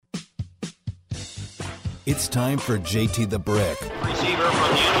It's time for JT the Brick. Receiver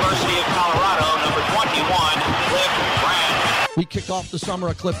from the University of Colorado, number 21, Cliff Branch. We kick off the summer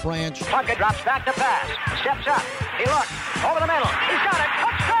at Cliff Branch. Plunkett drops back to pass. Steps up. He looks. Over the middle. He's got it.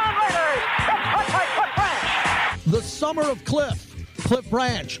 Touchdown Raiders. It's caught by Cliff Branch. The summer of Cliff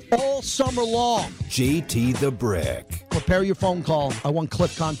Branch, all summer long. JT the Brick. Prepare your phone call. I want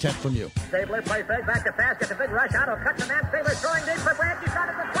Cliff content from you. Stabler plays fake back to pass. Gets a big rush out. He'll cut the man. Stabler throwing deep for Branch. He's got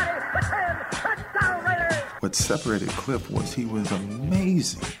it to 20, the 10. Touchdown Raiders. What separated Cliff was he was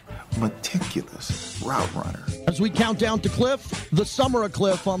amazing, meticulous route runner. As we count down to Cliff, the summer of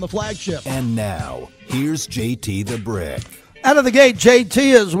Cliff on the flagship. And now, here's JT the Brick. Out of the gate,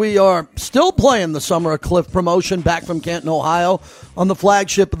 JT, as we are still playing the Summer of Cliff promotion back from Canton, Ohio, on the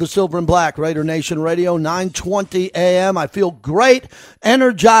flagship of the Silver and Black, Raider Nation Radio, 9:20 a.m. I feel great,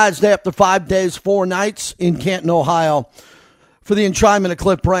 energized after 5 days, 4 nights in Canton, Ohio, for the enshrinement of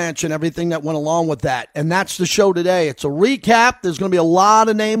Cliff Branch and everything that went along with that. And that's the show today. It's a recap. There's going to be a lot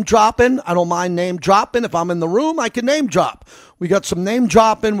of name dropping. I don't mind name dropping. If I'm in the room, I can name drop. We got some name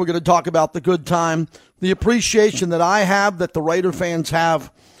dropping. We're going to talk about the good time, the appreciation that I have, that the Raider fans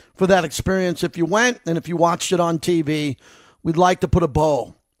have for that experience. If you went and if you watched it on TV, we'd like to put a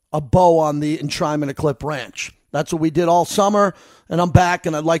bow on the enshrinement of Cliff Branch. That's what we did all summer, and I'm back,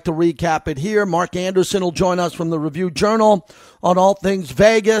 and I'd like to recap it here. Mark Anderson will join us from the Review-Journal on all things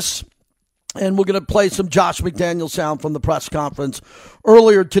Vegas, and we're going to play some Josh McDaniel sound from the press conference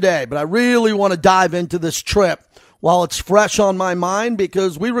earlier today. But I really want to dive into this trip while it's fresh on my mind,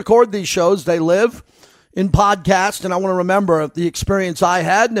 because we record these shows. They live in podcast, and I want to remember the experience I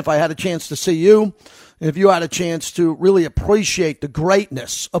had, and if I had a chance to see you, and if you had a chance to really appreciate the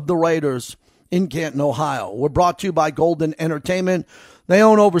greatness of the Raiders in Canton, Ohio. We're brought to you by Golden Entertainment. They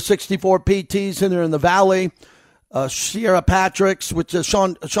own over 64 PTs in there in the Valley. Sierra Patrick's, which is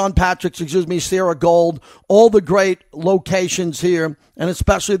Sean Patrick's, Sierra Gold, all the great locations here, and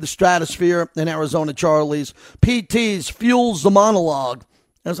especially the Stratosphere and Arizona Charlie's. PT's fuels the monologue,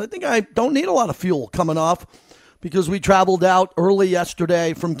 as I think I don't need a lot of fuel coming off, because we traveled out early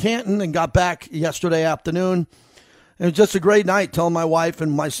yesterday from Canton and got back yesterday afternoon. It was just a great night, telling my wife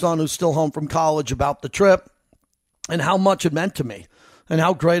and my son, who's still home from college, about the trip and how much it meant to me and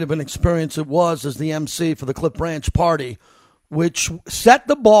how great of an experience it was as the MC for the Cliff Branch party, which set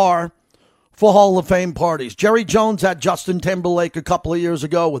the bar for Hall of Fame parties. Jerry Jones had Justin Timberlake a couple of years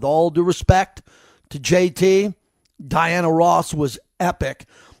ago. With all due respect to JT, Diana Ross was epic.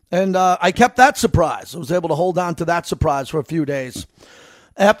 And I kept that surprise. I was able to hold on to that surprise for a few days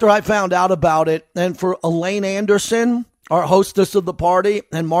after I found out about it. And for Elaine Anderson, our hostess of the party,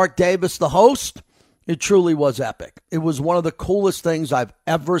 and Mark Davis, the host, it truly was epic. It was one of the coolest things I've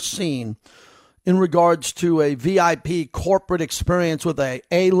ever seen in regards to a VIP corporate experience with a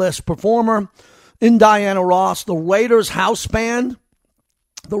A-list performer in Diana Ross. The Raiders house band,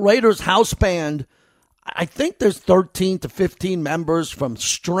 I think there's 13 to 15 members, from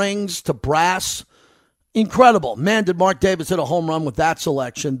strings to brass. Incredible. Man, did Mark Davis hit a home run with that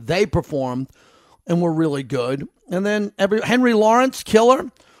selection. They performed and were really good. And then Henry Lawrence, killer,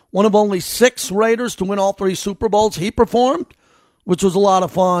 one of only 6 Raiders to win all 3 Super Bowls. He performed, which was a lot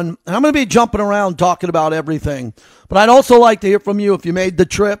of fun. And I'm going to be jumping around talking about everything. But I'd also like to hear from you if you made the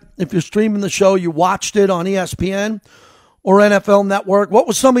trip, if you're streaming the show, you watched it on ESPN or NFL Network. What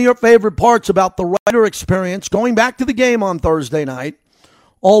was some of your favorite parts about the Raider experience, going back to the game on Thursday night,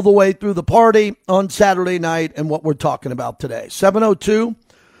 all the way through the party on Saturday night, and what we're talking about today?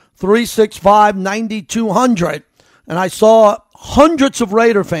 702-365-9200. And I saw hundreds of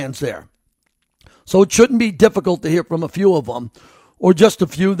Raider fans there. So it shouldn't be difficult to hear from a few of them, or just a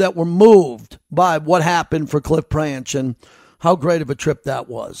few that were moved by what happened for Cliff Branch and how great of a trip that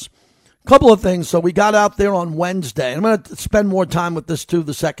was. A couple of things. So we got out there on Wednesday. I'm going to spend more time with this too,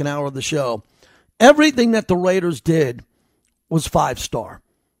 the second hour of the show. Everything that the Raiders did was 5-star.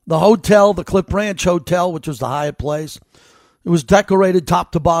 The hotel, the Cliff Branch Hotel, which was the Hyatt Place, it was decorated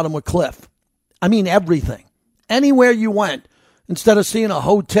top to bottom with Cliff. I mean, everything. Anywhere you went, instead of seeing a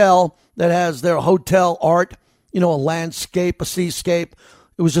hotel that has their hotel art, a landscape, a seascape,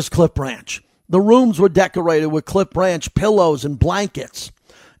 it was just Cliff Branch. The rooms were decorated with Cliff Branch pillows and blankets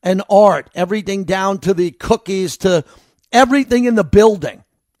and art, everything down to the cookies, to everything in the building.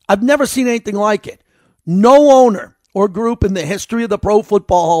 I've never seen anything like it. No owner or group in the history of the Pro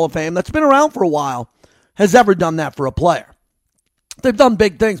Football Hall of Fame, that's been around for a while, has ever done that for a player. They've done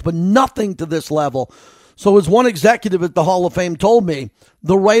big things, but nothing to this level. So as one executive at the Hall of Fame told me,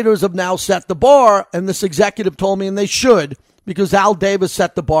 the Raiders have now set the bar, and this executive told me, and they should, because Al Davis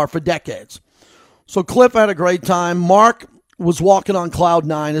set the bar for decades. So Cliff had a great time. Mark was walking on cloud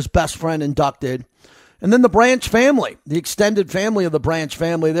 9, his best friend inducted. And then the Branch family, the extended family of the Branch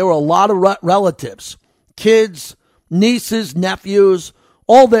family, there were a lot of relatives, kids, nieces, nephews,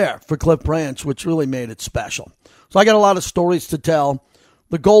 all there for Cliff Branch, which really made it special. So I got a lot of stories to tell.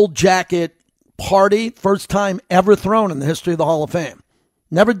 The Gold Jacket party, first time ever thrown in the history of the Hall of Fame.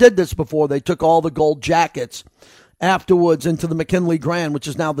 Never did this before. They took all the gold jackets afterwards into the McKinley Grand, which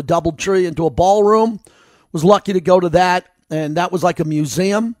is now the DoubleTree, into a ballroom. Was lucky to go to that, and that was like a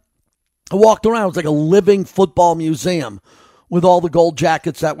museum. I walked around. It was like a living football museum with all the gold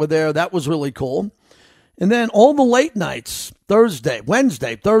jackets that were there. That was really cool. And then all the late nights,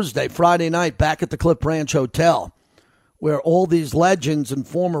 Wednesday, Thursday, Friday night, back at the Cliff Branch Hotel, where all these legends and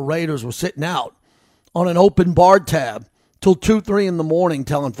former Raiders were sitting out on an open bar tab till 2, 3 in the morning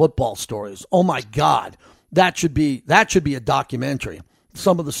telling football stories. Oh, my God. That should be a documentary,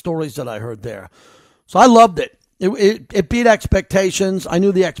 some of the stories that I heard there. So I loved it. It beat expectations. I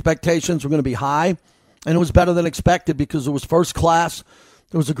knew the expectations were going to be high, and it was better than expected because it was first class.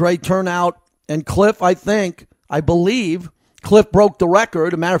 There was a great turnout, and Cliff, I believe, Cliff broke the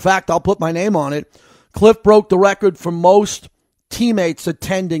record. As a matter of fact, I'll put my name on it. Cliff broke the record for most teammates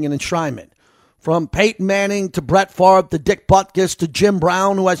attending an enshrinement. From Peyton Manning to Brett Favre to Dick Butkus to Jim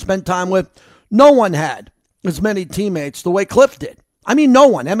Brown, who I spent time with, no one had as many teammates the way Cliff did. I mean, no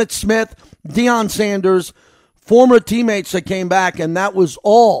one. Emmitt Smith, Deion Sanders, former teammates that came back, and that was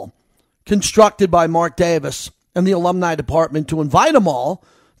all constructed by Mark Davis and the alumni department to invite them all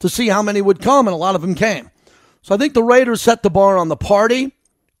to see how many would come, and a lot of them came. So I think the Raiders set the bar on the party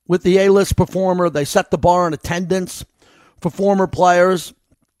with the A-list performer. They set the bar on attendance for former players,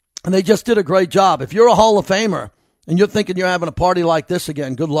 and they just did a great job. If you're a Hall of Famer and you're thinking you're having a party like this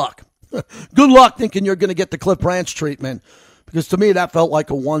again, good luck. Good luck thinking you're going to get the Cliff Branch treatment, because to me that felt like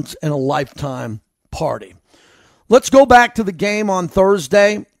a once-in-a-lifetime party. Let's go back to the game on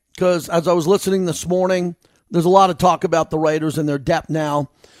Thursday, because as I was listening this morning, there's a lot of talk about the Raiders and their depth now.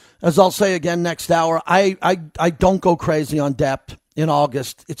 As I'll say again next hour, I don't go crazy on depth in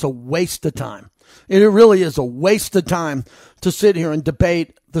August. It's a waste of time. It really is a waste of time to sit here and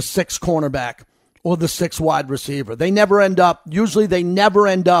debate the 6th cornerback or the 6th wide receiver. They never end up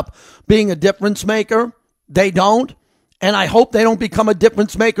being a difference maker. They don't. And I hope they don't become a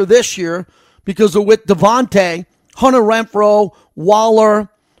difference maker this year, because with Devontae, Hunter Renfrow, Waller,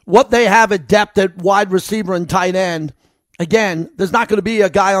 what they have at depth at wide receiver and tight end, again, there's not going to be a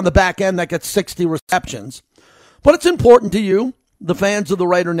guy on the back end that gets 60 receptions. But it's important to you, the fans of the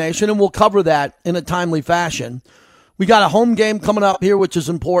Raider Nation, and we'll cover that in a timely fashion. We got a home game coming up here, which is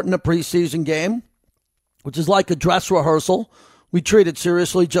important, a preseason game, which is like a dress rehearsal. We treat it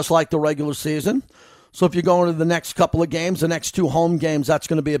seriously, just like the regular season. So if you're going to the next couple of games, the next 2 home games, that's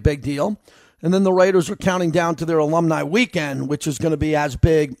going to be a big deal. And then the Raiders are counting down to their alumni weekend, which is going to be as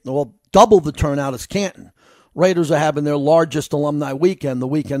big, well, double the turnout as Canton. Raiders are having their largest alumni weekend, the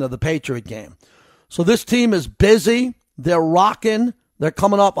weekend of the Patriot game. So this team is busy. They're rocking. They're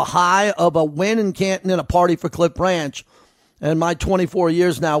coming off a high of a win in Canton and a party for Cliff Branch. And my 24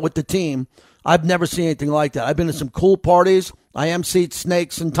 years now with the team, I've never seen anything like that. I've been to some cool parties. I emceed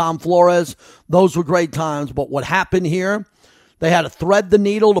Snakes and Tom Flores. Those were great times. But what happened here, they had to thread the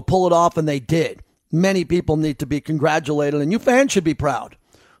needle to pull it off, and they did. Many people need to be congratulated, and you fans should be proud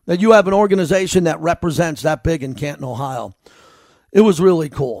that you have an organization that represents that big in Canton, Ohio. It was really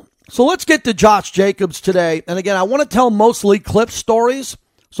cool. So let's get to Josh Jacobs today. And again, I want to tell mostly Cliff stories.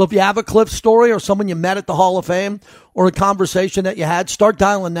 So if you have a Cliff story or someone you met at the Hall of Fame or a conversation that you had, start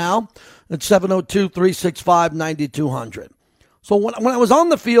dialing now at 702-365-9200. So when I was on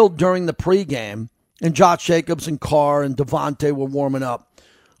the field during the pregame and Josh Jacobs and Carr and Devontae were warming up,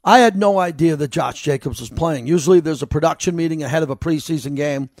 I had no idea that Josh Jacobs was playing. Usually there's a production meeting ahead of a preseason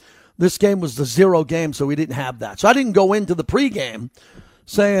game. This game was the 0 game, so we didn't have that. So I didn't go into the pregame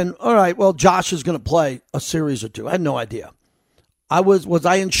saying, all right, well, Josh is going to play a series or 2. I had no idea. Was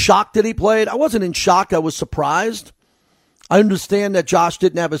I in shock that he played? I wasn't in shock. I was surprised. I understand that Josh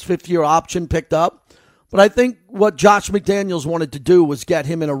didn't have his 5th-year option picked up, but I think what Josh McDaniels wanted to do was get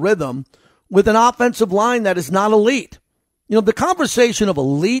him in a rhythm with an offensive line that is not elite. You know, the conversation of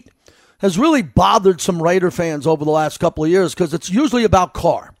elite has really bothered some Raider fans over the last couple of years because it's usually about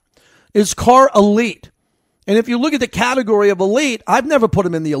Carr. Is Carr elite? And if you look at the category of elite, I've never put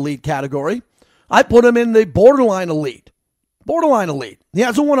him in the elite category. I put him in the borderline elite. Borderline elite. He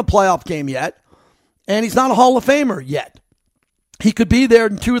hasn't won a playoff game yet, and he's not a Hall of Famer yet. He could be there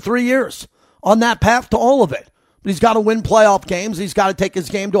in 2 or 3 years on that path to all of it. But he's got to win playoff games. He's got to take his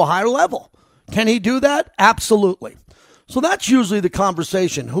game to a higher level. Can he do that? Absolutely. So that's usually the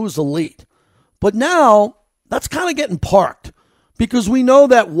conversation, who's elite. But now, that's kind of getting parked because we know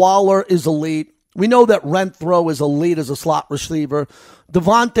that Waller is elite We know that Renfro is elite as a slot receiver.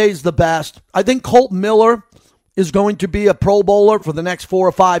 Devontae's the best. I think Colt Miller is going to be a Pro Bowler for the next 4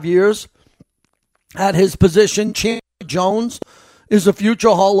 or 5 years at his position. Chandler Jones is a future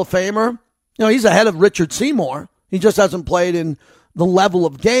Hall of Famer. You know, he's ahead of Richard Seymour. He just hasn't played in the level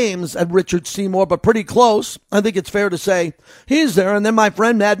of games at Richard Seymour, but pretty close. I think it's fair to say he's there. And then my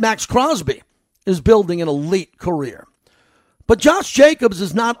friend Mad Max Crosby is building an elite career. But Josh Jacobs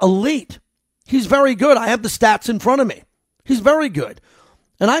is not elite. He's very good. I have the stats in front of me. He's very good.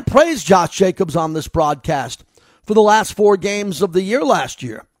 And I praised Josh Jacobs on this broadcast for the last 4 games of the year last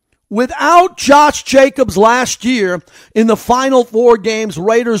year. Without Josh Jacobs last year, in the final 4 games,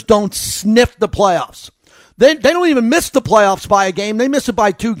 Raiders don't sniff the playoffs. They don't even miss the playoffs by a game. They miss it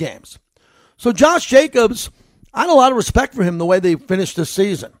by 2 games. So Josh Jacobs, I had a lot of respect for him the way they finished the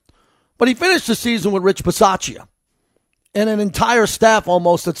season. But he finished the season with Rich Bisaccia and an entire staff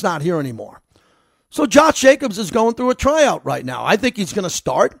almost that's not here anymore. So Josh Jacobs is going through a tryout right now. I think he's going to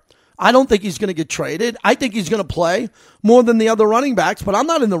start. I don't think he's going to get traded. I think he's going to play more than the other running backs, but I'm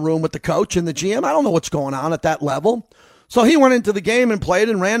not in the room with the coach and the GM. I don't know what's going on at that level. So he went into the game and played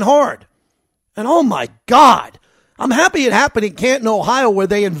and ran hard. And oh my God, I'm happy it happened in Canton, Ohio, where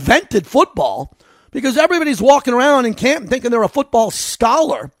they invented football, because everybody's walking around in Canton thinking they're a football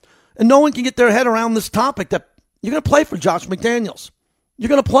scholar, and no one can get their head around this topic that you're going to play for Josh McDaniels. You're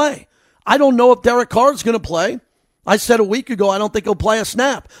going to play. I don't know if Derek Carr is going to play. I said a week ago I don't think he'll play a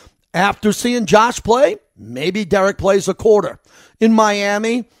snap. After seeing Josh play, maybe Derek plays a quarter in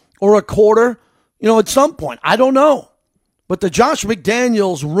Miami or a quarter, at some point. I don't know. But the Josh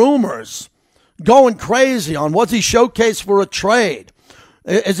McDaniels rumors going crazy on, was he showcased for a trade?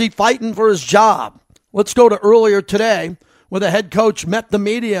 Is he fighting for his job? Let's go to earlier today where the head coach met the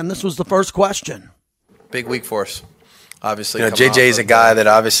media, and this was the first question. Big week for us. Obviously, JJ is a guy that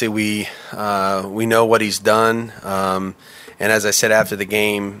obviously we know what he's done. And as I said after the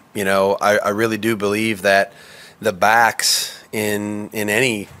game, I really do believe that the backs in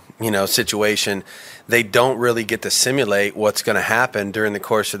any situation, they don't really get to simulate what's going to happen during the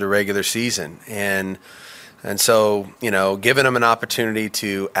course of the regular season. And so, giving them an opportunity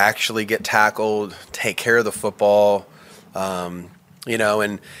to actually get tackled, take care of the football, and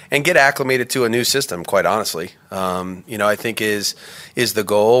get acclimated to a new system, quite honestly, I think is the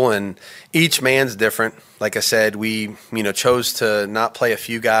goal. And each man's different. Like I said, we, chose to not play a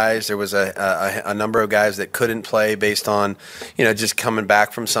few guys. There was a number of guys that couldn't play based on, just coming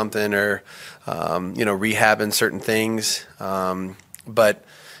back from something or, rehabbing certain things. But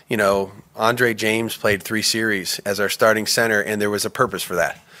Andre James played 3 series as our starting center, and there was a purpose for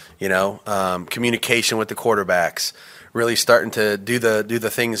that. Communication with the quarterbacks, really starting to do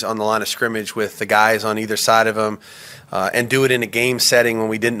the things on the line of scrimmage with the guys on either side of them, and do it in a game setting when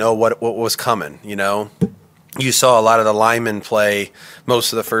we didn't know what was coming. You saw a lot of the linemen play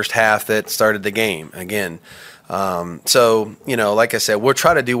most of the first half that started the game again. So like I said, we'll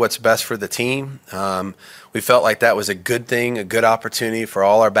try to do what's best for the team. We felt like that was a good thing, a good opportunity for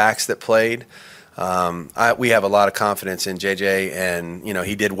all our backs that played. We have a lot of confidence in JJ, and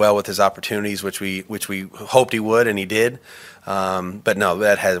he did well with his opportunities, which we hoped he would, and he did. But no,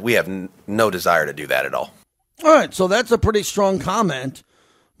 we have no desire to do that at all. All right, so that's a pretty strong comment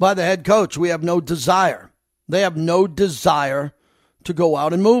by the head coach. We have no desire. They have no desire to go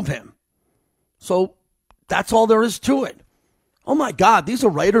out and move him. So that's all there is to it. Oh my God, these are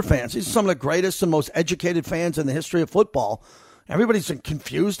Raider fans. These are some of the greatest and most educated fans in the history of football. Everybody's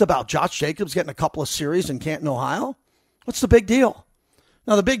confused about Josh Jacobs getting a couple of series in Canton, Ohio. What's the big deal?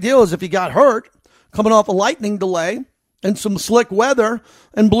 Now, the big deal is if he got hurt, coming off a lightning delay and some slick weather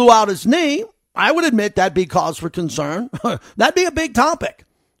and blew out his knee, I would admit that'd be cause for concern. That'd be a big topic.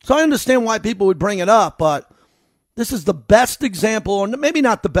 So I understand why people would bring it up, but this is the best example, or maybe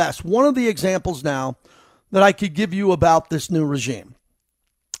not the best, one of the examples now that I could give you about this new regime.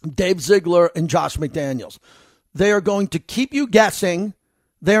 Dave Ziegler and Josh McDaniels. They are going to keep you guessing.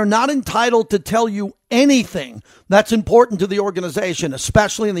 They are not entitled to tell you anything that's important to the organization,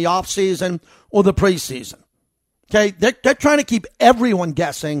 especially in the offseason or the preseason. Okay, they're trying to keep everyone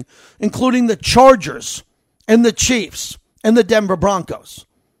guessing, including the Chargers and the Chiefs and the Denver Broncos.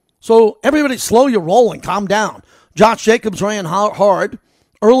 So everybody slow your roll and calm down. Josh Jacobs ran hard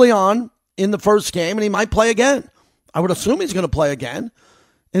early on in the first game, and he might play again. I would assume he's going to play again.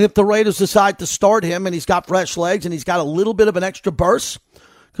 And if the Raiders decide to start him and he's got fresh legs and he's got a little bit of an extra burst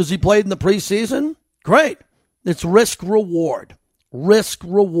because he played in the preseason, great. It's risk-reward.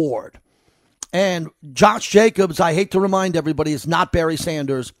 Risk-reward. And Josh Jacobs, I hate to remind everybody, is not Barry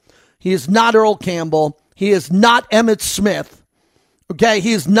Sanders. He is not Earl Campbell. He is not Emmitt Smith. Okay,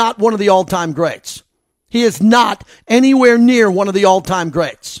 he is not one of the all-time greats. He is not anywhere near one of the all-time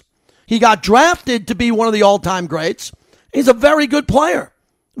greats. He got drafted to be one of the all-time greats. He's a very good player.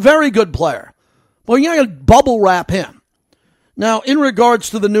 Very good player. Well, you're not going to bubble wrap him. Now, in regards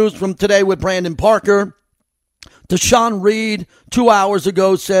to the news from today with Brandon Parker, Deshaun Reed 2 hours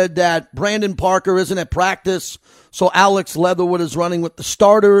ago said that Brandon Parker isn't at practice, so Alex Leatherwood is running with the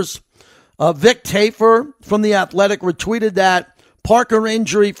starters. Vic Tafur from The Athletic retweeted that Parker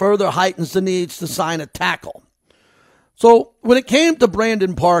injury further heightens the needs to sign a tackle. So when it came to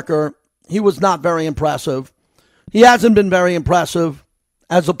Brandon Parker, he was not very impressive. He hasn't been very impressive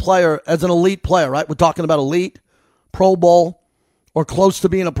as a player, as an elite player, right? We're talking about elite, Pro Bowl, or close to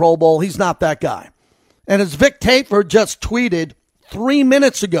being a Pro Bowl. He's not that guy. And as Vic Tafur just tweeted 3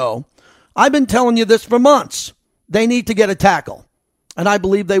 minutes ago, I've been telling you this for months. They need to get a tackle. And I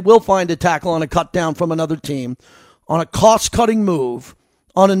believe they will find a tackle on a cut down from another team, on a cost-cutting move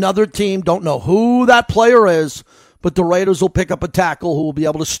on another team. Don't know who that player is, but the Raiders will pick up a tackle who will be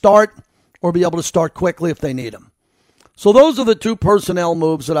able to start or be able to start quickly if they need him. So those are the two personnel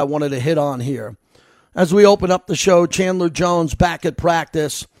moves that I wanted to hit on here. As we open up the show, Chandler Jones back at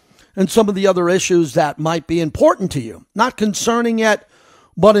practice and some of the other issues that might be important to you. Not concerning yet,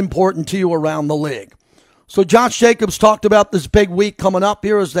 but important to you around the league. So Josh Jacobs talked about this big week coming up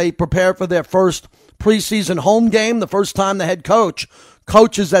here as they prepare for their first preseason home game, the first time the head coach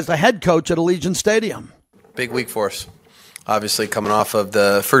coaches as a head coach at Allegiant Stadium. Big week for us. Obviously, coming off of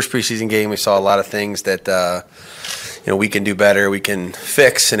the first preseason game, we saw a lot of things that we can do better, we can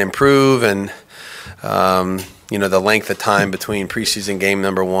fix and improve, and the length of time between preseason game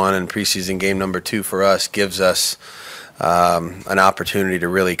number 1 and preseason game number 2 for us gives us an opportunity to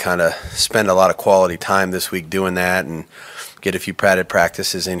really kind of spend a lot of quality time this week doing that and get a few padded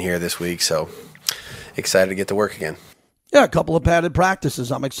practices in here this week. So excited to get to work again. Yeah, a couple of padded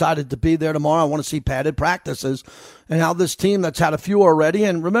practices. I'm excited to be there tomorrow. I want to see padded practices and how this team that's had a few already.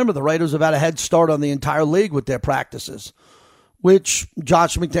 And remember, the Raiders have had a head start on the entire league with their practices, which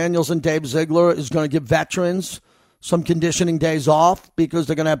Josh McDaniels and Dave Ziegler is going to give veterans some conditioning days off because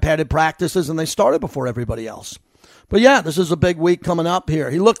they're going to have padded practices, and they started before everybody else. But yeah, this is a big week coming up here.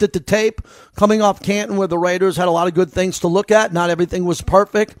 He looked at the tape coming off Canton where the Raiders had a lot of good things to look at. Not everything was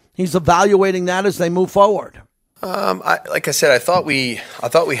perfect. He's evaluating that as they move forward. Like I said, I thought we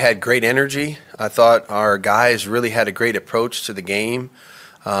had great energy. I thought our guys really had a great approach to the game.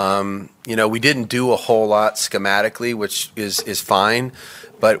 We didn't do a whole lot schematically, which is fine,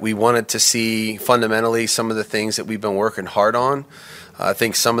 but we wanted to see fundamentally some of the things that we've been working hard on. I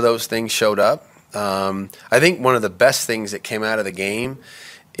think some of those things showed up. I think one of the best things that came out of the game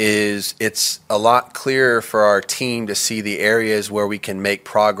is it's a lot clearer for our team to see the areas where we can make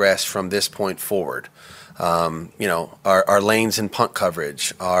progress from this point forward. Our lanes and punt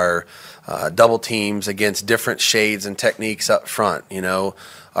coverage, our double teams against different shades and techniques up front,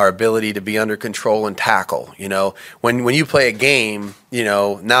 our ability to be under control and tackle. When you play a game,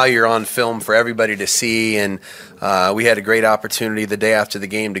 now you're on film for everybody to see, and we had a great opportunity the day after the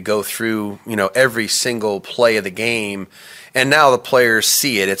game to go through, every single play of the game. And now the players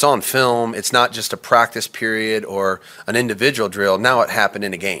see it. It's on film. It's not just a practice period or an individual drill. Now it happened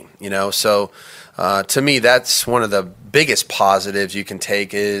in a game, So to me, that's one of the biggest positives you can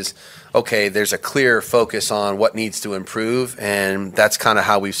take is, okay, there's a clear focus on what needs to improve, and that's kind of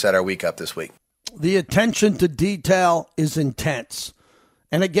how we've set our week up this week. The attention to detail is intense.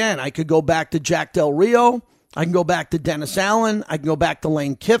 And again, I could go back to Jack Del Rio. I can go back to Dennis Allen. I can go back to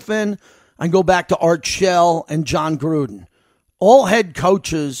Lane Kiffin. I can go back to Art Shell and John Gruden. All head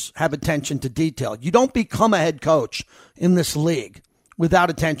coaches have attention to detail. You don't become a head coach in this league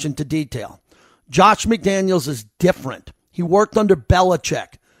without attention to detail. Josh McDaniels is different. He worked under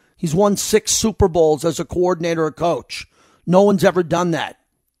Belichick. He's won 6 Super Bowls as a coordinator or coach. No one's ever done that.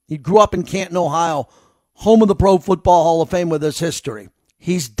 He grew up in Canton, Ohio, home of the Pro Football Hall of Fame with his history.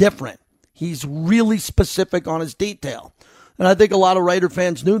 He's different. He's really specific on his detail. And I think a lot of Raider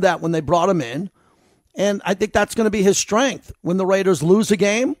fans knew that when they brought him in. And I think that's going to be his strength when the Raiders lose a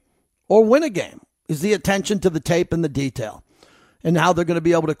game or win a game, is the attention to the tape and the detail and how they're going to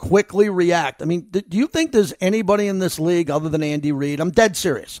be able to quickly react. I mean, do you think there's anybody in this league other than Andy Reid? I'm dead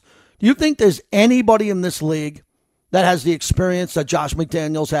serious. Do you think there's anybody in this league that has the experience that Josh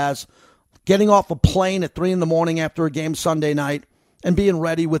McDaniels has, getting off a plane at 3 a.m. after a game Sunday night and being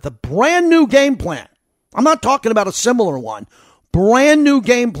ready with a brand new game plan? I'm not talking about a similar one. Brand new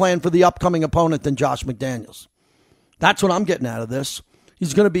game plan for the upcoming opponent than Josh McDaniels. That's what I'm getting out of this.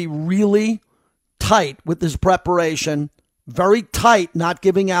 He's going to be really tight with his preparation, very tight, not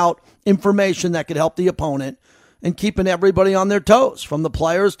giving out information that could help the opponent, and keeping everybody on their toes, from the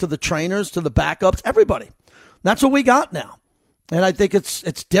players to the trainers to the backups, everybody. That's what we got now. And I think it's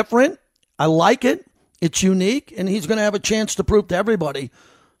different. I like it. It's unique, and he's going to have a chance to prove to everybody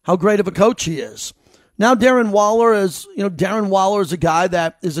how great of a coach he is. Now Darren Waller is a guy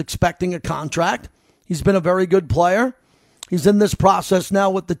that is expecting a contract. He's been a very good player. He's in this process now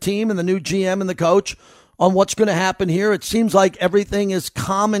with the team and the new GM and the coach on what's going to happen here. It seems like everything is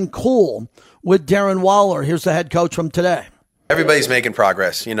calm and cool with Darren Waller. Here's the head coach from today. Everybody's making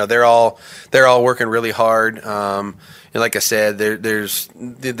progress. They're all working really hard. Like I said,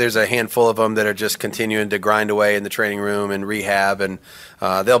 there's a handful of them that are just continuing to grind away in the training room and rehab, and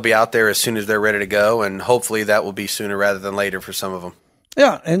they'll be out there as soon as they're ready to go, and hopefully that will be sooner rather than later for some of them.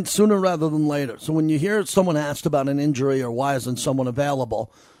 Yeah, and sooner rather than later. So when you hear someone asked about an injury or why isn't someone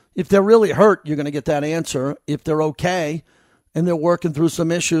available, if they're really hurt, you're going to get that answer. If they're okay and they're working through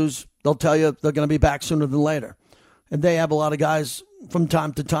some issues, they'll tell you they're going to be back sooner than later. And they have a lot of guys from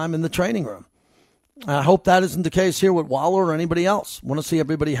time to time in the training room. I hope that isn't the case here with Waller or anybody else. I want to see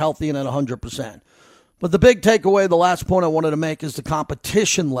everybody healthy and at 100%. But the big takeaway, the last point I wanted to make, is the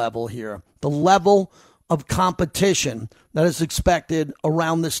competition level here. The level of competition that is expected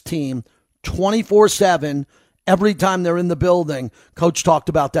around this team 24/7 every time they're in the building. Coach talked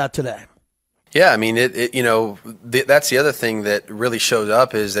about that today. Yeah, I mean, that's the other thing that really shows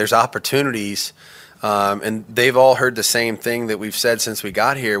up is there's opportunities. And they've all heard the same thing that we've said since we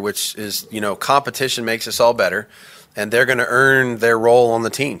got here, which is, competition makes us all better, and they're going to earn their role on the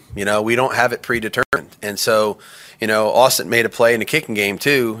team. We don't have it predetermined. And so, Austin made a play in the kicking game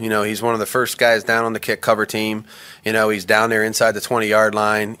too. He's one of the first guys down on the kick cover team. He's down there inside the 20-yard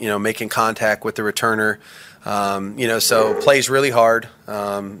line, making contact with the returner. So plays really hard,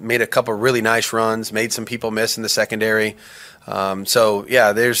 made a couple really nice runs, made some people miss in the secondary.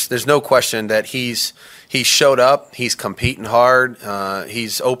 There's no question that he's showed up. He's competing hard.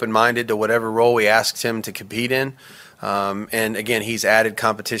 He's open-minded to whatever role we asked him to compete in. And again, he's added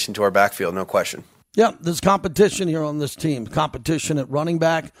competition to our backfield, no question. Yeah, there's competition here on this team. Competition at running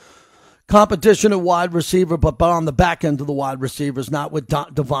back, competition at wide receiver, but on the back end of the wide receivers, not with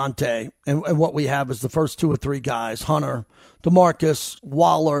Devontae. And what we have is the first two or three guys, Hunter, DeMarcus,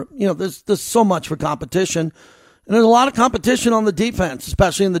 Waller. There's so much for competition. And there's a lot of competition on the defense,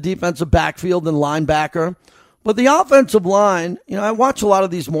 especially in the defensive backfield and linebacker. But the offensive line, I watch a lot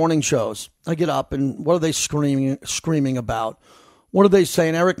of these morning shows. I get up and what are they screaming about? What are they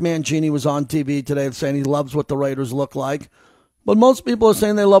saying? Eric Mangini was on TV today saying he loves what the Raiders look like. But most people are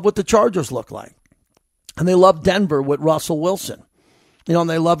saying they love what the Chargers look like. And they love Denver with Russell Wilson. And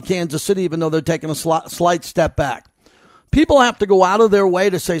they love Kansas City even though they're taking a slight step back. People have to go out of their way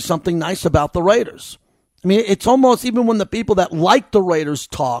to say something nice about the Raiders. I mean, it's almost even when the people that like the Raiders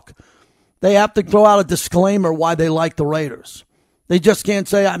talk, they have to throw out a disclaimer why they like the Raiders. They just can't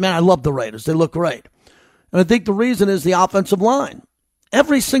say, I love the Raiders. They look great. And I think the reason is the offensive line.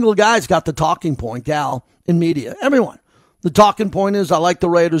 Every single guy's got the talking point, Gal, in media. Everyone. The talking point is, I like the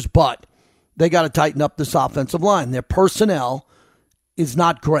Raiders, but they got to tighten up this offensive line. Their personnel is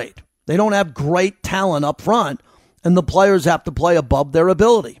not great. They don't have great talent up front, and the players have to play above their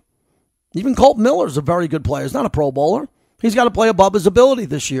ability. Even Colt Miller's a very good player. He's not a Pro Bowler. He's got to play above his ability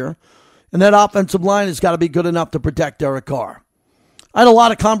this year. And that offensive line has got to be good enough to protect Derek Carr. I had a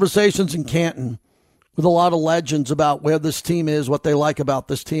lot of conversations in Canton with a lot of legends about where this team is, what they like about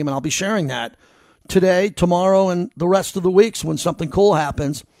this team, and I'll be sharing that today, tomorrow, and the rest of the weeks when something cool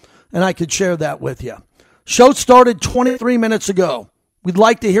happens, and I could share that with you. Show started 23 minutes ago. We'd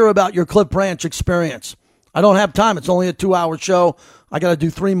like to hear about your Cliff Branch experience. I don't have time. It's only a 2-hour show. I got to do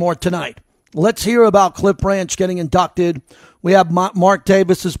 3 more tonight. Let's hear about Cliff Branch getting inducted. We have Mark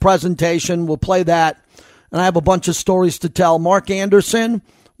Davis's presentation. We'll play that. And I have a bunch of stories to tell. Mark Anderson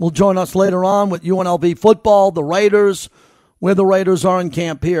will join us later on with UNLV football, the Raiders, where the Raiders are in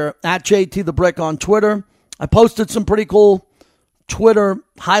camp here. At JT the Brick on Twitter. I posted some pretty cool Twitter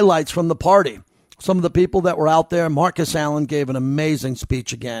highlights from the party. Some of the people that were out there. Marcus Allen gave an amazing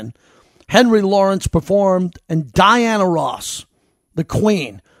speech again. Henry Lawrence performed. And Diana Ross, the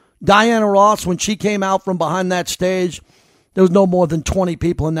queen. Diana Ross, when she came out from behind that stage, there was no more than 20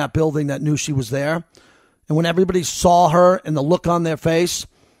 people in that building that knew she was there. And when everybody saw her and the look on their face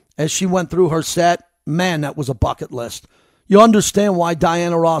as she went through her set, man, that was a bucket list. You understand why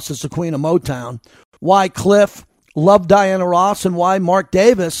Diana Ross is the queen of Motown, why Cliff loved Diana Ross, and why Mark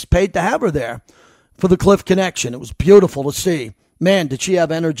Davis paid to have her there for the Cliff connection. It was beautiful to see. Man, did she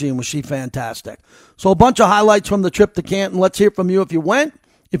have energy and was she fantastic. So a bunch of highlights from the trip to Canton. Let's hear from you if you went.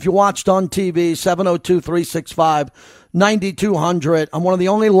 If you watched on TV, 702-365-9200. I'm one of the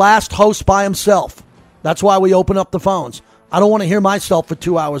only last hosts by himself That's why we open up the phones. I don't want to hear myself for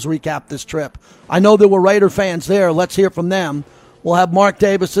 2 hours recap this trip. I know there were Raider fans there. Let's hear from them. We'll have Mark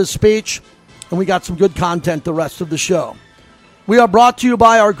Davis's speech, and we got some good content the rest of the show. We are brought to you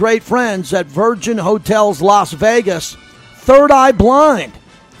by our great friends at Virgin Hotels Las Vegas. Third Eye Blind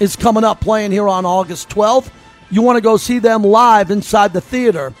is coming up, playing here on August 12th. You want to go see them live inside the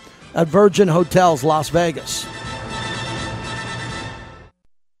theater at Virgin Hotels Las Vegas.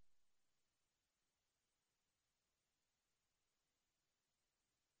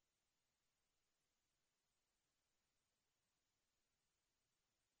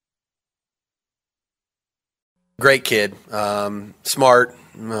 Great kid, smart,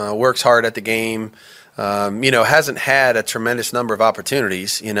 works hard at the game. Hasn't had a tremendous number of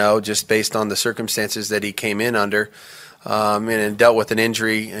opportunities, just based on the circumstances that he came in under, and dealt with an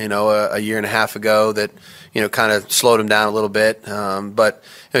injury, a year and a half ago that, kind of slowed him down a little bit. But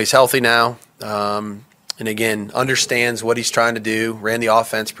he's healthy now, and again, understands what he's trying to do. Ran the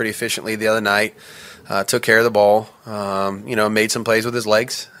offense pretty efficiently the other night, took care of the ball, made some plays with his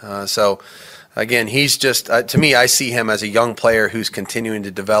legs. Again, he's just, to me, I see him as a young player who's continuing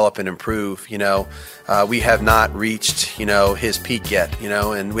to develop and improve. We have not reached, his peak yet,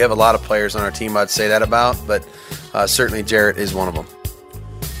 and we have a lot of players on our team I'd say that about, but certainly Jarrett is one of them.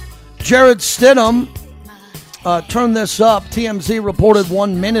 Jarrett Stidham, turn this up. TMZ reported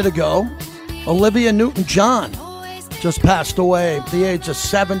 1 minute ago. Olivia Newton-John just passed away at the age of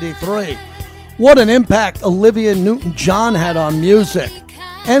 73. What an impact Olivia Newton-John had on music.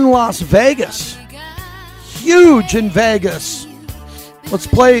 And Las Vegas. Huge in Vegas. Let's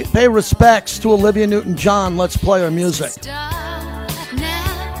pay respects to Olivia Newton-John. Let's play her music.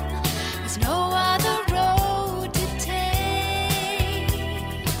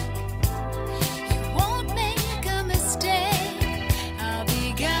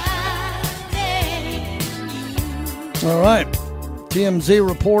 All right. TMZ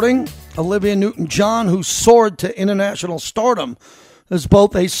reporting Olivia Newton-John, who soared to international stardom as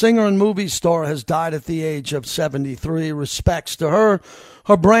both a singer and movie star, has died at the age of 73. Respects to her,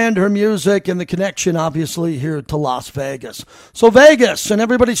 her brand, her music, and the connection, obviously, here to Las Vegas. So Vegas, and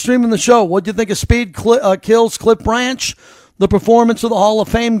everybody streaming the show, what do you think of Speed Kills Cliff Branch, the performance of the Hall of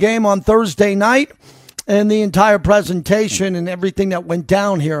Fame game on Thursday night, and the entire presentation and everything that went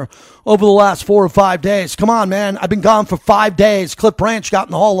down here over the last 4 or 5 days? Come on, man. I've been gone for 5 days. Cliff Branch got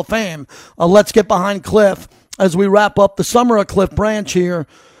in the Hall of Fame. Let's get behind Cliff as we wrap up the summer of Cliff Branch here.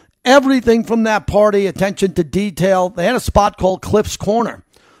 Everything from that party, attention to detail. They had a spot called Cliff's Corner.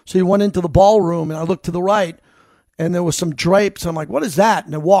 So you went into the ballroom, and I looked to the right, and there was some drapes. I'm like, what is that?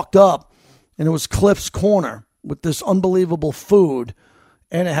 And I walked up, and it was Cliff's Corner with this unbelievable food.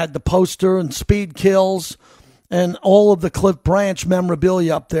 And it had the poster and Speed Kills and all of the Cliff Branch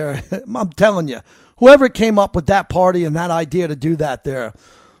memorabilia up there. I'm telling you, whoever came up with that party and that idea to do that there,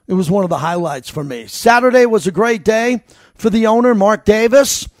 it was one of the highlights for me. Saturday was a great day for the owner, Mark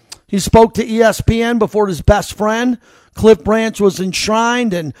Davis. He spoke to ESPN before his best friend. Cliff Branch was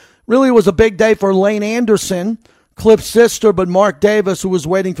enshrined, and really it was a big day for Lane Anderson, Cliff's sister, but Mark Davis, who was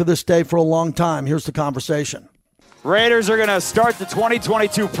waiting for this day for a long time. Here's the conversation. Raiders are going to start the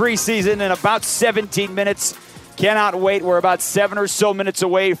 2022 preseason in about 17 minutes. Cannot wait. We're about 7 or so minutes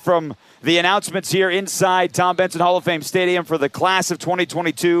away from the announcements here inside Tom Benson Hall of Fame Stadium for the class of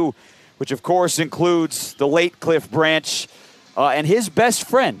 2022, which of course includes the late Cliff Branch and his best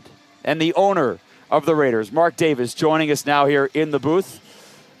friend and the owner of the Raiders, Mark Davis, joining us now here in the booth.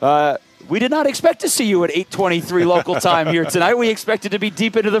 We did not expect to see you at 8:23 local time here tonight. We expected to be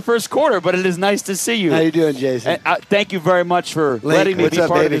deep into the first quarter, but it is nice to see you. How you doing, Jason? And, thank you very much for letting me be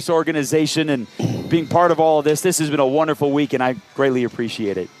part of this organization and being part of all of this. This has been a wonderful week, and I greatly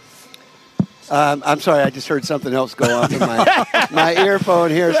appreciate it. I'm sorry, I just heard something else go off in my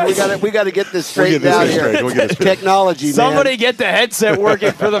earphone here, so we got to get this straightened out here. Technology, man. Somebody get the headset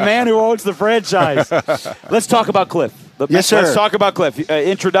working for the man who owns the franchise. Let's talk about Cliff. Yes, sir. Let's talk about Cliff.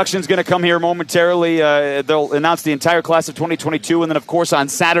 Introduction's going to come here momentarily. They'll announce the entire class of 2022, and then, of course, on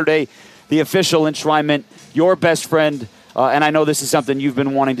Saturday, the official enshrinement. Your best friend, and I know this is something you've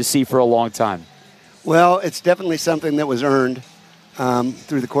been wanting to see for a long time. Well, it's definitely something that was earned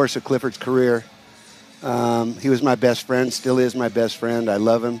through the course of Clifford's career. He was my best friend, still is my best friend. I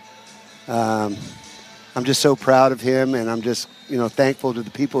love him. I'm just so proud of him, and I'm just thankful to the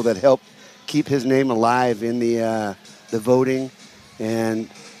people that helped keep his name alive in the voting, and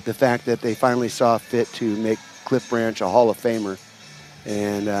the fact that they finally saw fit to make Cliff Branch a Hall of Famer.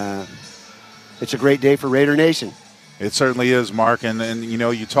 And it's a great day for Raider Nation. It certainly is, Mark. And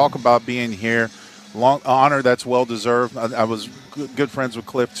you talk about being here long honor that's well deserved. I was good friends with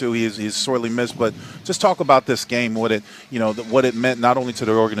Cliff too. He's sorely missed. But just talk about this game, what it meant not only to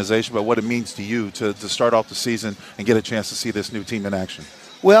the organization, but what it means to you to start off the season and get a chance to see this new team in action.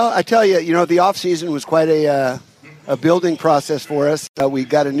 Well, I tell you, the offseason was quite a building process for us. We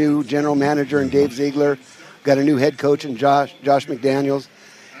got a new general manager in Dave Ziegler, got a new head coach in Josh McDaniels.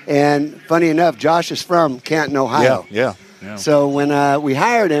 And funny enough, Josh is from Canton, Ohio. Yeah. So when we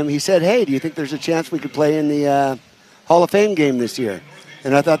hired him, he said, hey, do you think there's a chance we could play in the Hall of Fame game this year?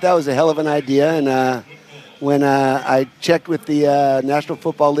 And I thought that was a hell of an idea. And when I checked with the National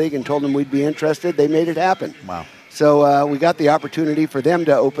Football League and told them we'd be interested, they made it happen. Wow. So we got the opportunity for them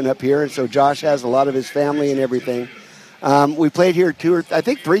to open up here. And so Josh has a lot of his family and everything. We played here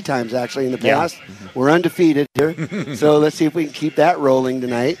 3 times, actually, in the past. Yeah. Mm-hmm. We're undefeated here. So let's see if we can keep that rolling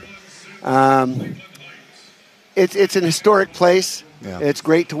tonight. It's an historic place. Yeah. It's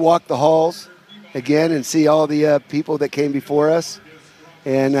great to walk the halls again and see all the people that came before us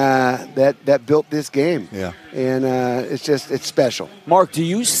and that built this game. Yeah. And it's special. Mark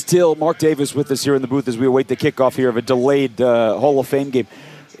Davis with us here in the booth as we await the kickoff here of a delayed Hall of Fame game.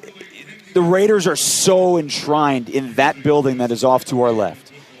 The Raiders are so enshrined in that building that is off to our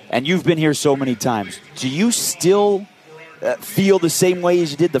left. And you've been here so many times. Do you still feel the same way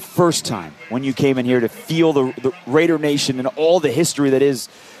as you did the first time when you came in here to feel the Raider Nation and all the history that is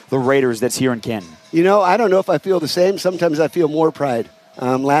the Raiders that's here in Canton? I don't know if I feel the same. Sometimes I feel more pride.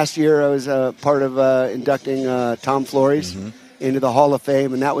 Last year I was part of inducting Tom Flores into the Hall of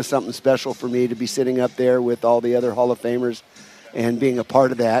Fame, and that was something special for me to be sitting up there with all the other Hall of Famers and being a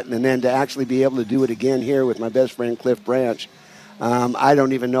part of that, and then to actually be able to do it again here with my best friend Cliff Branch. I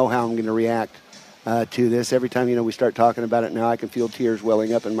don't even know how I'm going to react to this. Every time we start talking about it now, I can feel tears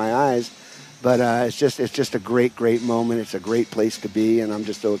welling up in my eyes. But it's just a great moment. It's a great place to be, and I'm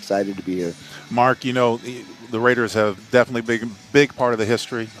just so excited to be here. Mark, the Raiders have definitely big part of the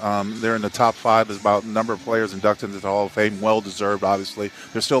history. They're in the top 5 as about number of players inducted into the Hall of Fame. Well deserved, obviously.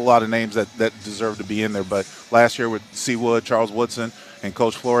 There's still a lot of names that deserve to be in there. But last year with C. Wood, Charles Woodson, and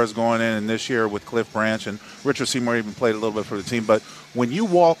Coach Flores going in, and this year with Cliff Branch and Richard Seymour even played a little bit for the team. But when you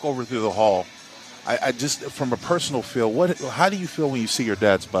walk over through the hall, I just from a personal feel, how do you feel when you see your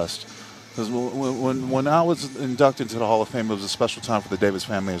dad's bust? Because when I was inducted into the Hall of Fame, it was a special time for the Davis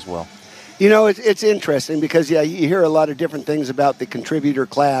family as well. It's interesting because, you hear a lot of different things about the contributor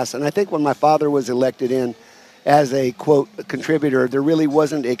class. And I think when my father was elected in as a, quote, contributor, there really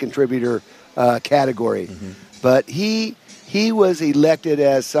wasn't a contributor category. Mm-hmm. But he was elected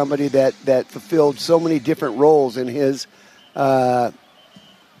as somebody that fulfilled so many different roles in his upbringing.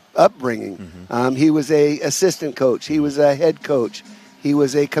 Mm-hmm. He was a assistant coach. He was a head coach. He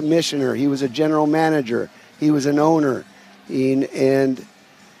was a commissioner. He was a general manager. He was an owner. And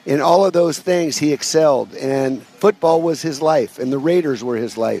in all of those things, he excelled. And football was his life, and the Raiders were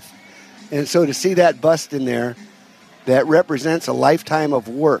his life. And so to see that bust in there, that represents a lifetime of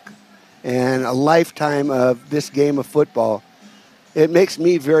work and a lifetime of this game of football, it makes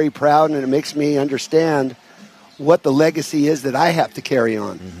me very proud, and it makes me understand what the legacy is that I have to carry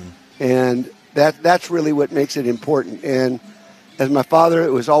on. Mm-hmm. And that's really what makes it important. And as my father,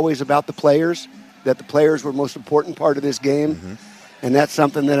 it was always about the players, that the players were the most important part of this game. Mm-hmm. And that's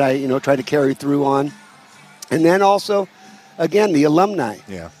something that I, try to carry through on. And then also, again, the alumni.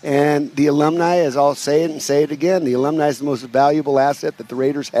 Yeah. And the alumni, as I'll say it and say it again, the alumni is the most valuable asset that the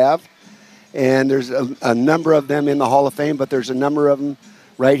Raiders have. And there's a number of them in the Hall of Fame, but there's a number of them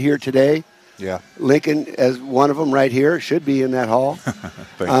right here today. Yeah. Lincoln, as one of them right here, should be in that hall.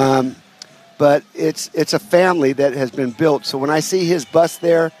 Thank you. But it's a family that has been built. So when I see his bust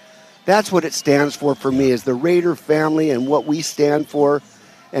there, that's what it stands for me, is the Raider family and what we stand for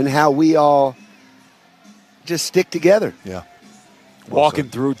and how we all just stick together. Yeah. Walking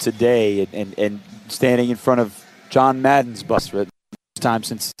through today and standing in front of John Madden's bust for the first time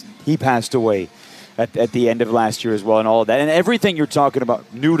since he passed away at the end of last year as well, and all of that. And everything you're talking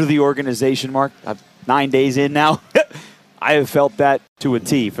about, new to the organization, Mark, 9 days in now. I have felt that to a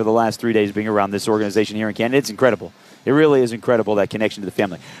T for the last 3 days being around this organization here in Canada. It's incredible. It really is incredible, that connection to the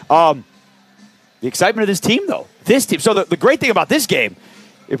family. The excitement of this team, though. This team. So the great thing about this game,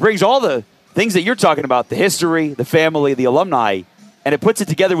 it brings all the things that you're talking about, the history, the family, the alumni, and it puts it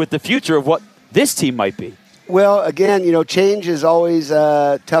together with the future of what this team might be. Well, again, change is always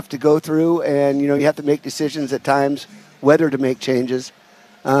tough to go through, and, you have to make decisions at times whether to make changes.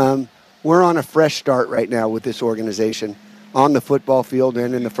 We're on a fresh start right now with this organization, on the football field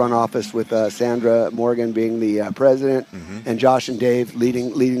and in the front office, with Sandra Morgan being the president, mm-hmm. and Josh and Dave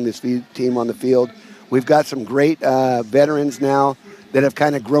leading this team on the field. We've got some great veterans now that have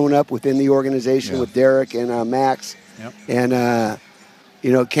kind of grown up within the organization with Derek and Max. Yep. And,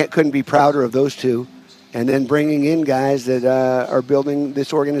 couldn't be prouder of those two. And then bringing in guys that are building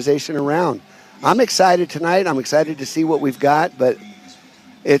this organization around. I'm excited tonight. I'm excited to see what we've got, but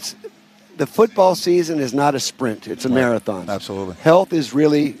the football season is not a sprint. It's a marathon. Absolutely. Health is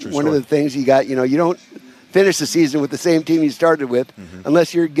really one of the things you got. You don't finish the season with the same team you started with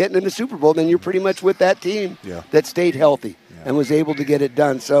unless you're getting in the Super Bowl. Then you're pretty much with that team that stayed healthy and was able to get it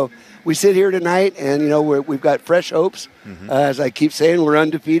done. So we sit here tonight, and, we've got fresh hopes. As I keep saying, we're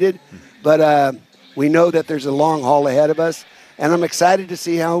undefeated. But we know that there's a long haul ahead of us. And I'm excited to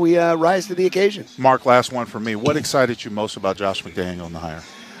see how we rise to the occasion. Mark, last one for me. What excited you most about Josh McDaniel and the hire?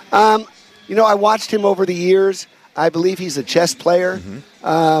 I watched him over the years. I believe he's a chess player.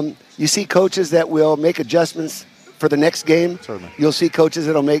 You see coaches that will make adjustments for the next game. Certainly. You'll see coaches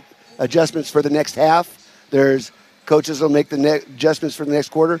that will make adjustments for the next half. There's coaches that will make the adjustments for the next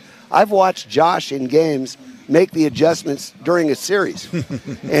quarter. I've watched Josh in games make the adjustments during a series.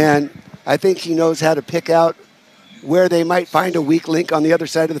 And I think he knows how to pick out where they might find a weak link on the other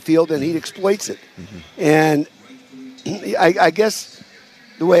side of the field, and he exploits it. And I guess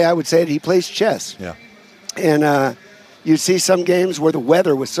the way I would say it, he plays chess. Yeah. And you see some games where the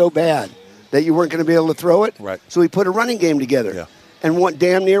weather was so bad that you weren't going to be able to throw it. Right. So he put a running game together and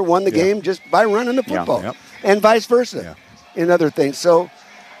damn near won the game just by running the football, and vice versa in other things. So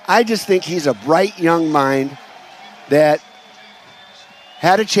I just think he's a bright young mind that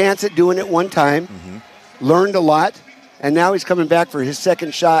had a chance at doing it one time, learned a lot, and now he's coming back for his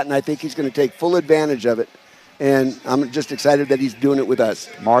second shot, and I think he's going to take full advantage of it. And I'm just excited that he's doing it with us.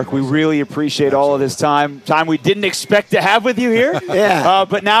 Mark, we really appreciate all of this time we didn't expect to have with you here.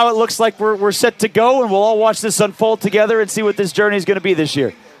 But now it looks like we're set to go, and we'll all watch this unfold together and see what this journey is going to be this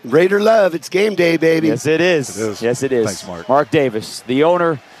year. Raider love, it's game day, baby. Yes, it is. Yes, it is. Thanks, Mark. Mark Davis, the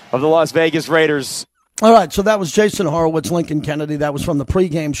owner of the Las Vegas Raiders. All right, so that was Jason Horowitz, Lincoln Kennedy. That was from the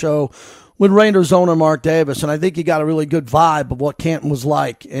pregame show with Raiders owner Mark Davis, and I think you got a really good vibe of what Canton was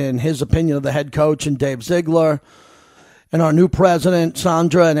like in his opinion of the head coach and Dave Ziegler and our new president,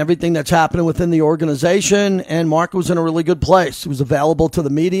 Sandra, and everything that's happening within the organization. And Mark was in a really good place. He was available to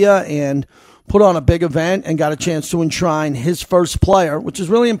the media and put on a big event and got a chance to enshrine his first player, which is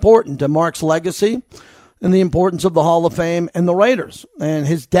really important to Mark's legacy and the importance of the Hall of Fame and the Raiders and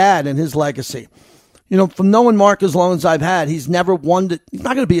his dad and his legacy. From knowing Mark as long as I've had, he's never wanted. He's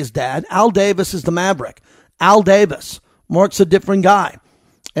not going to be his dad. Al Davis is the Maverick. Al Davis. Mark's a different guy.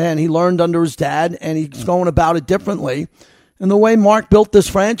 And he learned under his dad, and he's going about it differently. And the way Mark built this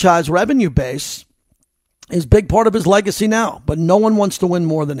franchise revenue base is a big part of his legacy now. But no one wants to win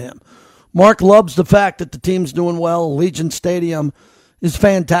more than him. Mark loves the fact that the team's doing well. Allegiant Stadium is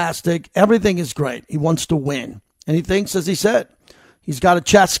fantastic. Everything is great. He wants to win. And he thinks, as he said, he's got a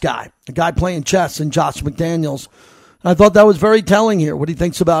chess guy, a guy playing chess in Josh McDaniels. And I thought that was very telling here, what he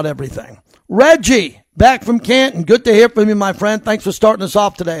thinks about everything. Reggie, back from Canton. Good to hear from you, my friend. Thanks for starting us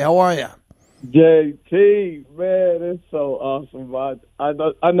off today. How are you? JT, man, it's so awesome.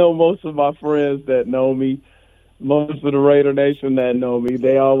 I know most of my friends that know me, most of the Raider Nation that know me,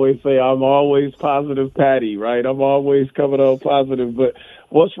 they always say I'm always positive Patty, right? I'm always coming on positive, but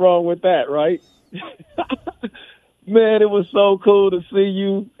what's wrong with that, right? Man, it was so cool to see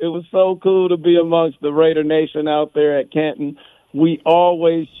you. It was so cool to be amongst the Raider Nation out there at Canton. We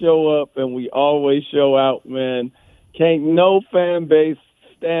always show up and we always show out, man. Can't no fan base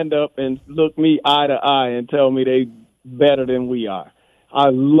stand up and look me eye to eye and tell me they better than we are. I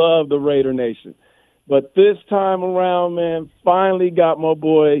love the Raider Nation. But this time around, man, finally got my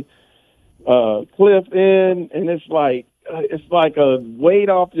boy Cliff in, and it's like a weight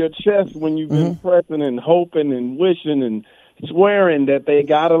off your chest when you've been pressing and hoping and wishing and swearing that they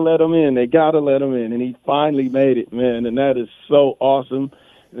got to let him in. They got to let him in. And he finally made it, man. And that is so awesome.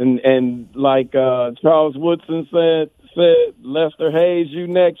 And like Charles Woodson said, Lester Hayes, you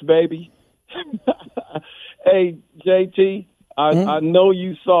next, baby. Hey, JT, I know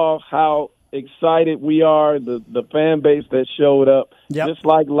you saw how excited we are, the fan base that showed up. Just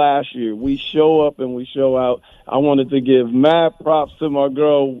like last year, we show up and we show out. I wanted to give mad props to my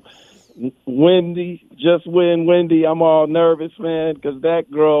girl Wendy. Just when Wendy, I'm all nervous, man, because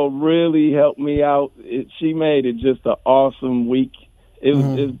that girl really helped me out. She made it just an awesome week. It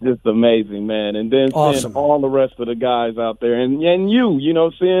was just amazing, man. And then seeing all the rest of the guys out there, and you,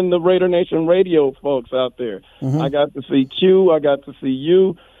 seeing the Raider Nation radio folks out there. I got to see Q. I got to see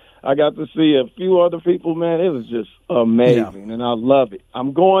you. I got to see a few other people, man. It was just amazing, and I love it.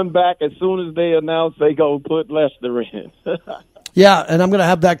 I'm going back as soon as they announce they go put Lester in. Yeah, and I'm going to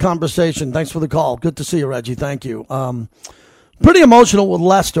have that conversation. Thanks for the call. Good to see you, Reggie. Thank you. Pretty emotional with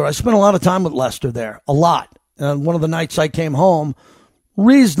Lester. I spent a lot of time with Lester there, a lot. And one of the nights I came home,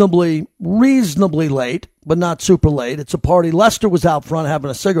 reasonably late, but not super late. It's a party. Lester was out front having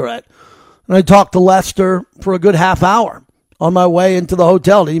a cigarette. And I talked to Lester for a good half hour on my way into the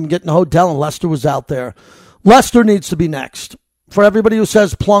hotel. Didn't even get in the hotel, and Lester was out there. Lester needs to be next. For everybody who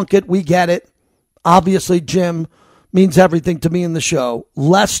says Plunkett, we get it. Obviously, Jim means everything to me in the show.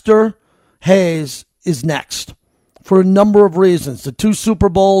 Lester Hayes is next for a number of reasons. The 2 Super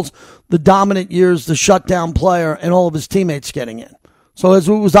Bowls, the dominant years, the shutdown player, and all of his teammates getting in. So as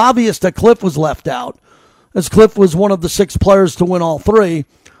it was obvious that Cliff was left out, as Cliff was one of the 6 players to win all 3,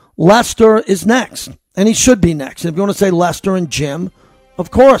 Lester is next, and he should be next. And if you want to say Lester and Jim, of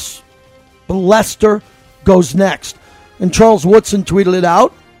course. But Lester goes next. And Charles Woodson tweeted it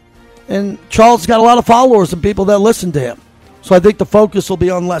out, and Charles got a lot of followers and people that listen to him. So I think the focus will be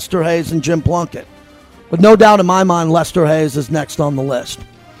on Lester Hayes and Jim Plunkett. But no doubt in my mind, Lester Hayes is next on the list.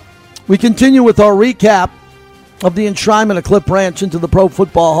 We continue with our recap of the enshrinement of Cliff Branch into the Pro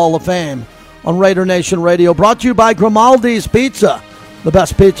Football Hall of Fame on Raider Nation Radio, brought to you by Grimaldi's Pizza, the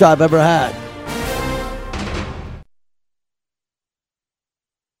best pizza I've ever had.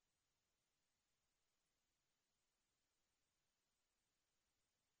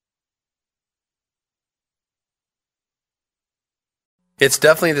 It's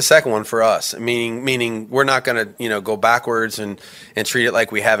definitely the second one for us. Meaning we're not going to go backwards and treat it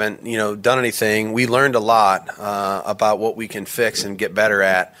like we haven't done anything. We learned a lot about what we can fix and get better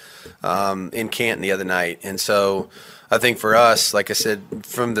at in Canton the other night, and so I think for us, like I said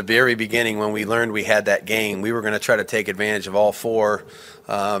from the very beginning, when we learned we had that game, we were going to try to take advantage of all 4.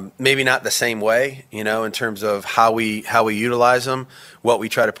 Maybe not the same way, in terms of how we utilize them, what we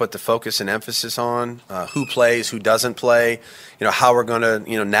try to put the focus and emphasis on, who plays, who doesn't play, how we're going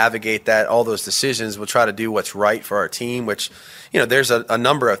to, navigate that, all those decisions. We'll try to do what's right for our team, which, there's a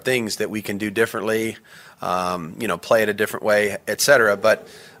number of things that we can do differently, play it a different way, et cetera. But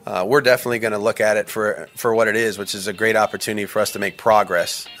we're definitely going to look at it for what it is, which is a great opportunity for us to make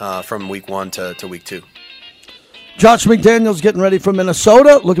progress from week 1 to week 2. Josh McDaniels getting ready for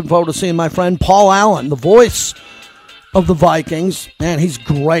Minnesota. Looking forward to seeing my friend Paul Allen, the voice of the Vikings. Man, he's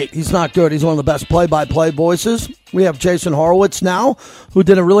great. He's not good. He's one of the best play-by-play voices. We have Jason Horowitz now, who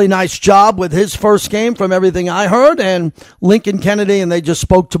did a really nice job with his first game from everything I heard, and Lincoln Kennedy, and they just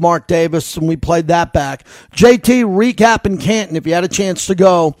spoke to Mark Davis, and we played that back. JT, recap in Canton. If you had a chance to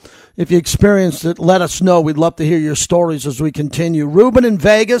go, if you experienced it, let us know. We'd love to hear your stories as we continue. Ruben in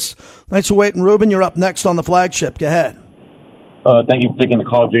Vegas. Thanks for waiting, Ruben. You're up next on the flagship. Go ahead. Thank you for taking the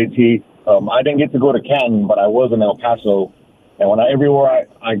call, JT. I didn't get to go to Canton, but I was in El Paso. And everywhere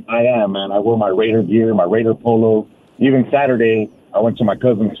I am, man, I wear my Raider gear, my Raider polo. Even Saturday, I went to my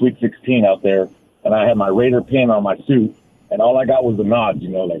cousin's Sweet 16 out there, and I had my Raider pin on my suit. And all I got was the nods,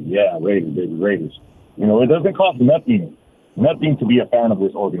 yeah, Raiders, baby, Raiders. It doesn't cost nothing to be a fan of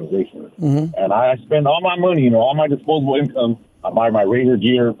this organization. Mm-hmm. And I spend all my money, all my disposable income. I buy my Raider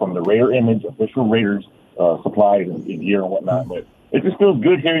gear from the Raider Image, official Raiders supplies and gear and whatnot. But it just feels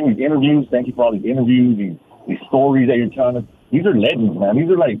good hearing these interviews. Thank you for all these interviews, these stories that you're telling us. These are legends, man. These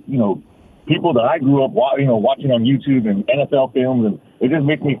are like, people that I grew up, watching on YouTube and NFL films, and it just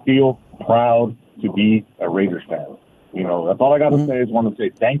makes me feel proud to be a Raiders fan. That's all I got to say is want to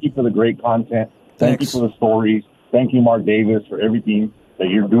say thank you for the great content. Thank you for the stories. Thank you, Mark Davis, for everything that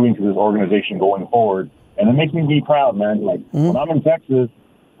you're doing to this organization going forward. And it makes me be proud, man. Like, when I'm in Texas,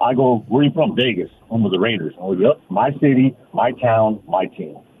 I go, where are you from? Vegas, home of the Raiders. I go, yep, my city, my town, my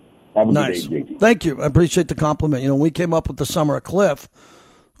team. Have a nice. Good day, JT. Thank you. I appreciate the compliment. When we came up with the Summer of Cliff,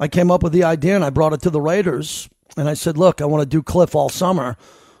 I came up with the idea and I brought it to the Raiders. And I said, look, I want to do Cliff all summer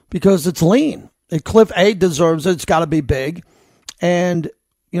because it's lean. And Cliff A deserves it. It's got to be big. And,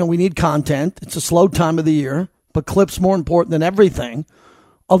 we need content. It's a slow time of the year. But Cliff's more important than everything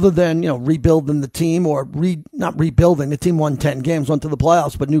other than, rebuilding the team or not rebuilding. The team won 10 games, went to the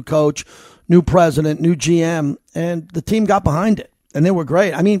playoffs, but new coach, new president, new GM, and the team got behind it. And they were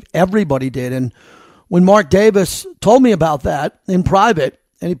great. I mean, everybody did. And when Mark Davis told me about that in private,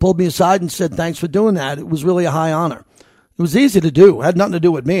 and he pulled me aside and said, thanks for doing that, it was really a high honor. It was easy to do. It had nothing to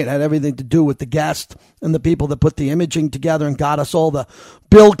do with me. It had everything to do with the guest and the people that put the imaging together and got us all the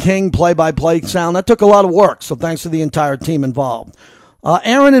Bill King play-by-play sound. That took a lot of work, so thanks to the entire team involved.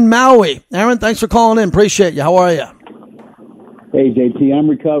 Aaron in Maui. Aaron, thanks for calling in. Appreciate you. How are you? Hey, JT, I'm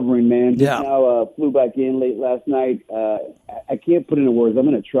recovering, man. Just now flew back in late last night. I can't put into words. I'm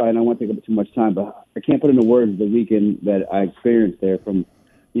going to try, and I won't take up too much time, but I can't put into words the weekend that I experienced there, from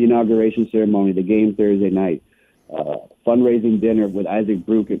the inauguration ceremony, the game Thursday night. fundraising dinner with Isaac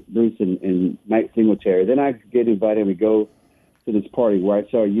Bruce and Mike Singletary. Then I get invited to go to this party where I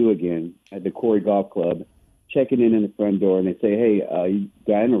saw you again at the Corey Golf Club, checking in the front door, and they say, hey,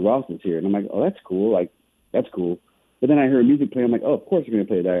 Diana Ross is here. And I'm like, oh, that's cool. That's cool. But then I heard music play. I'm like, oh, of course you're going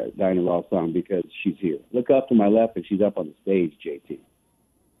to play a Diana Ross song because she's here. Look up to my left, and she's up on the stage, JT.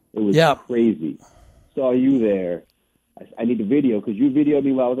 It was crazy. Saw you there. I need a video because you videoed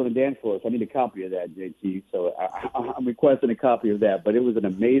me while I was on the dance floor, so I need a copy of that, JT. So I'm requesting a copy of that. But it was an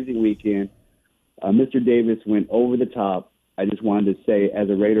amazing weekend. Mr. Davis went over the top. I just wanted to say, as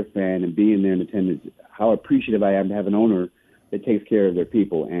a Raider fan and being there in attendance, how appreciative I am to have an owner that takes care of their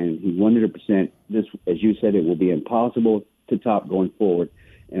people. And he 100%, this, as you said, it will be impossible to top going forward.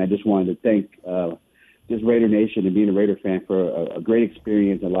 And I just wanted to thank this Raider Nation and being a Raider fan for a great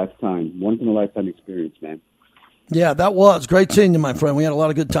experience, a lifetime, once-in-a-lifetime experience, man. Yeah, that was great seeing you, my friend. We had a lot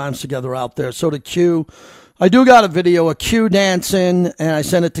of good times together out there. So did Q. I do got a video of Q dancing, and I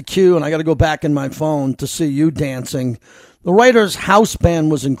sent it to Q, and I got to go back in my phone to see you dancing. The Raiders' house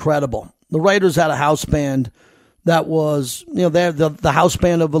band was incredible. The Raiders had a house band that was, they're the house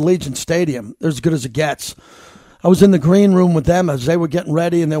band of Allegiant Stadium. They're as good as it gets. I was in the green room with them as they were getting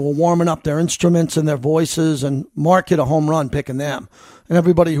ready, and they were warming up their instruments and their voices, and Mark hit a home run picking them. And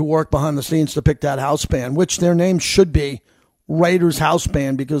everybody who worked behind the scenes to pick that house band, which their name should be Raiders House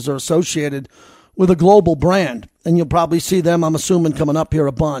Band because they're associated with a global brand. And you'll probably see them, I'm assuming, coming up here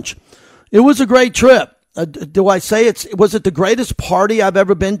a bunch. It was a great trip. Do I say was it the greatest party I've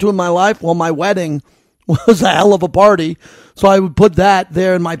ever been to in my life? Well, my wedding was a hell of a party. So I would put that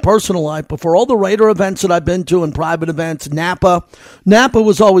there in my personal life. But for all the Raider events that I've been to and private events, Napa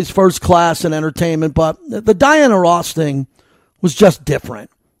was always first class in entertainment. But the Diana Ross thing was just different.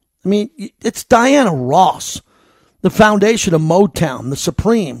 I mean, it's Diana Ross, the foundation of Motown, the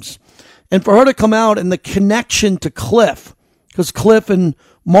Supremes. And for her to come out and the connection to Cliff, because Cliff and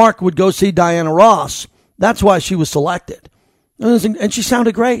Mark would go see Diana Ross, that's why she was selected. And she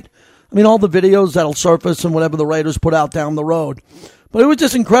sounded great. I mean, all the videos that'll surface and whatever the Raiders put out down the road. But it was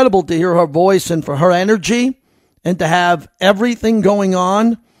just incredible to hear her voice and for her energy and to have everything going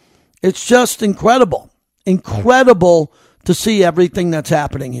on. It's just incredible. Incredible to see everything that's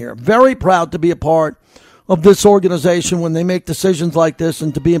happening here. Very proud to be a part of this organization when they make decisions like this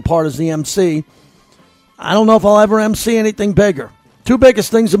and to be a part as the MC. I don't know if I'll ever MC anything bigger. Two biggest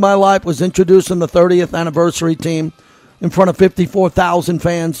things in my life was introducing the 30th anniversary team in front of 54,000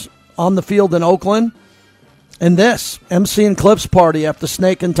 fans on the field in Oakland. And this, MC and Cliff's party after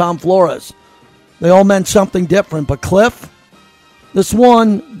Snake and Tom Flores. They all meant something different. But Cliff, this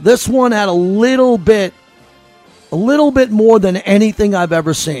one had a little bit more than anything I've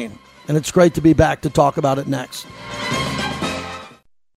ever seen. And it's great to be back to talk about it next.